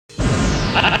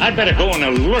I better go and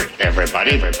alert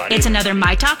everybody. It's another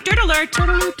My Talk Dirt Alert.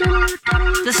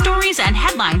 The stories and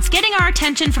headlines getting our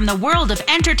attention from the world of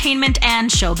entertainment and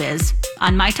showbiz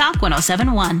on My Talk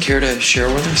 107.1. Care to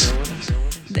share with us?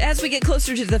 As we get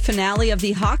closer to the finale of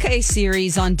the Hawkeye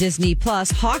series on Disney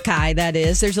Plus, Hawkeye, that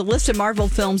is, there's a list of Marvel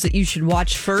films that you should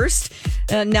watch first.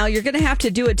 Now, you're going to have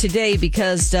to do it today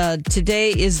because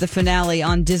today is the finale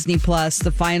on Disney Plus,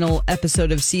 the final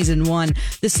episode of season 1.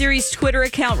 The series' Twitter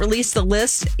account released the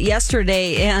list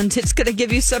yesterday, and it's going to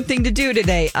give you something to do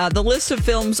today. The list of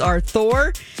films are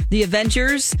Thor, The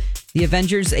Avengers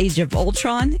Age of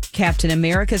Ultron, Captain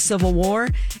America Civil War,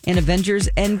 and Avengers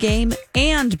Endgame,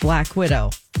 and Black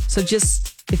Widow. So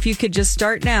if you could just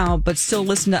start now, but still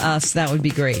listen to us, that would be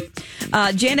great.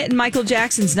 Janet and Michael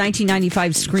Jackson's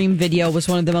 1995 Scream video was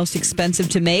one of the most expensive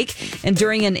to make. And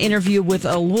during an interview with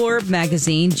Allure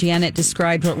magazine, Janet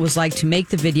described what it was like to make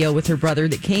the video with her brother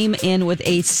that came in with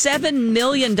a $7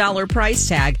 million price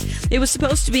tag. It was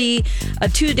supposed to be a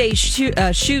 2-day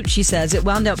shoot, she says. It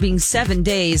wound up being 7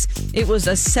 days. It was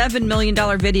a $7 million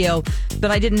video,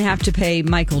 but I didn't have to pay.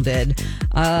 Michael did.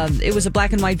 It was a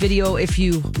black and white video if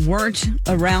you weren't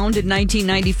around in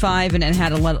 1995, and it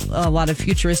had a lot of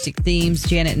futuristic themes.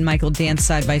 Janet and Michael danced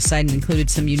side by side and included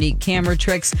some unique camera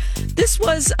tricks. This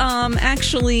was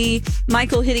actually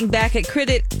Michael hitting back at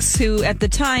critics who at the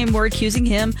time were accusing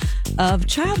him of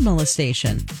child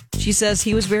molestation. She says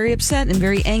he was very upset and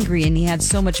very angry, and he had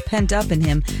so much pent up in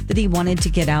him that he wanted to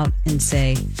get out and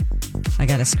say, I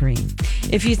gotta scream.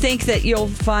 If you think that you'll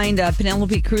find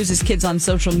Penelope Cruz's kids on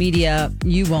social media,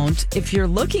 you won't. If you're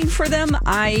looking for them,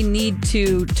 I need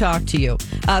to talk to you.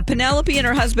 Penelope and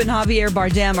her husband Javier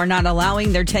Bardem are not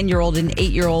allowing their 10-year-old and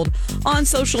 8-year-old on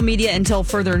social media until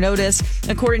further notice.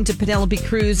 According to Penelope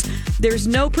Cruz, there's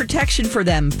no protection for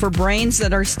them for brains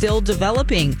that are still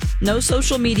developing. No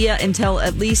social media until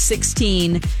at least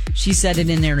 16, she said in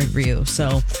an interview.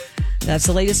 So that's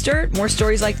the latest dirt. More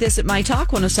stories like this at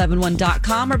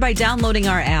mytalk1071.com or by downloading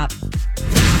our app.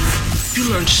 You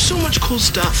learned so much cool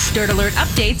stuff. Dirt Alert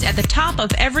updates at the top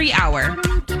of every hour.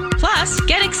 Plus,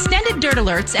 get extended Dirt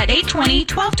Alerts at 8:20,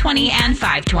 12:20, and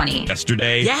 5:20.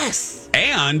 Yesterday. Yes.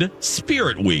 And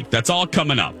Spirit Week. That's all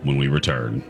coming up when we return.